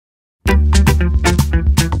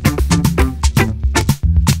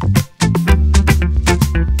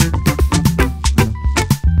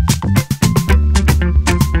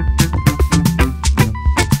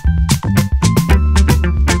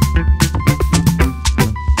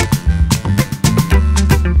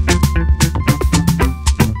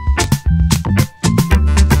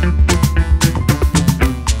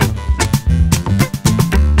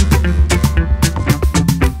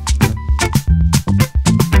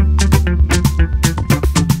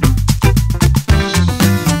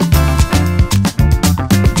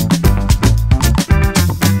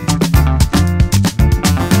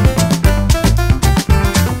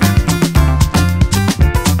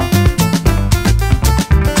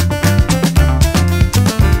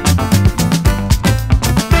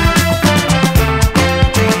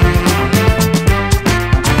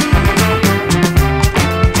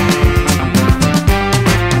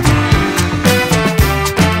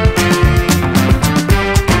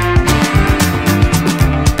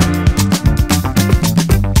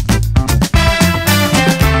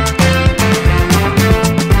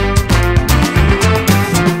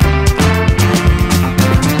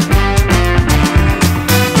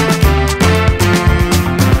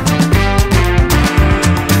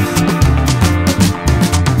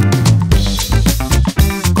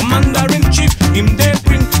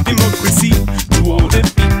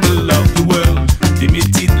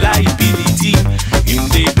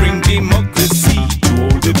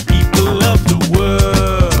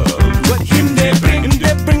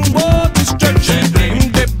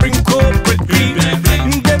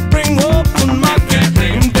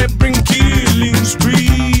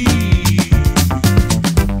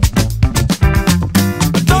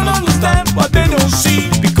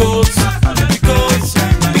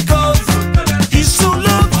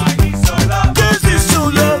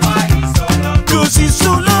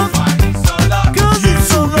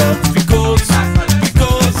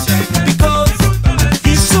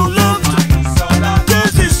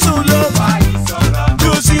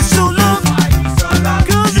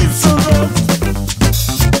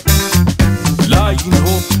lying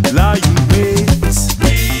hope, lying wait.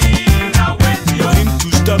 For him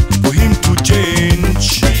to stop, for him to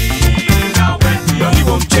change. But he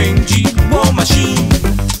won't change, he war machine.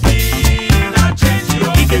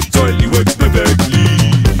 He gets oil, he works perfectly.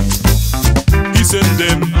 He send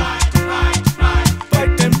them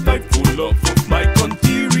fight and fight for love of my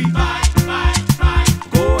country.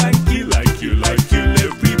 Go and kill, I kill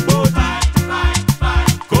everybody.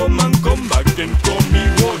 Come and come back and call me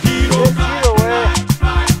war hero.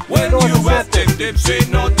 When you attend them, say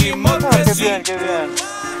no democracy.